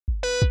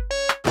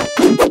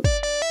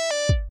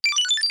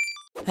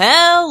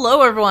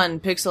Hello everyone,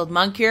 Pixeled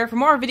Monk here. For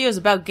more videos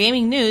about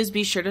gaming news,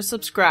 be sure to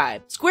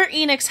subscribe. Square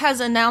Enix has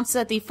announced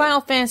that the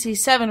Final Fantasy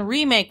VII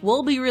Remake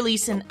will be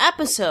released in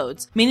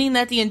episodes, meaning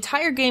that the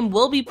entire game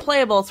will be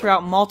playable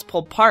throughout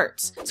multiple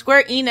parts.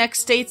 Square Enix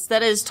states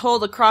that it is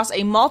told across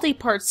a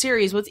multi-part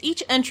series with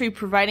each entry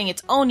providing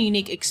its own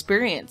unique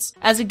experience.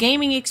 As a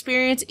gaming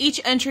experience,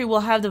 each entry will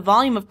have the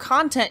volume of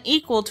content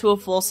equal to a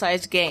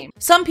full-sized game.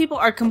 Some people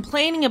are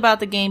complaining about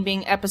the game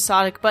being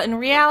episodic, but in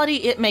reality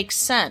it makes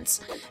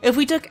sense. If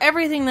we took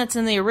everything that's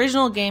in the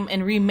original game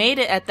and remade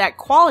it at that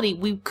quality,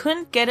 we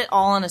couldn't get it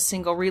all in a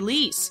single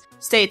release,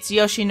 states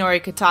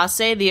Yoshinori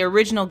Kitase, the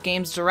original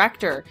game's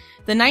director.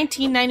 The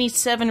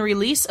 1997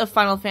 release of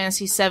Final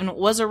Fantasy VII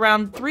was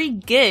around 3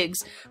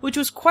 gigs, which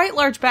was quite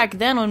large back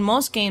then when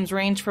most games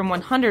ranged from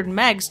 100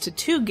 megs to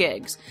 2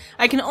 gigs.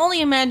 I can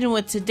only imagine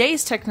with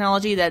today's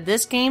technology that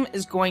this game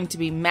is going to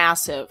be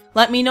massive.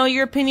 Let me know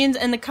your opinions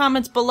in the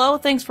comments below.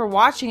 Thanks for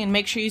watching and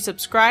make sure you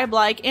subscribe,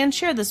 like, and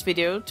share this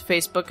video to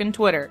Facebook and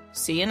Twitter.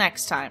 See you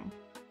next time.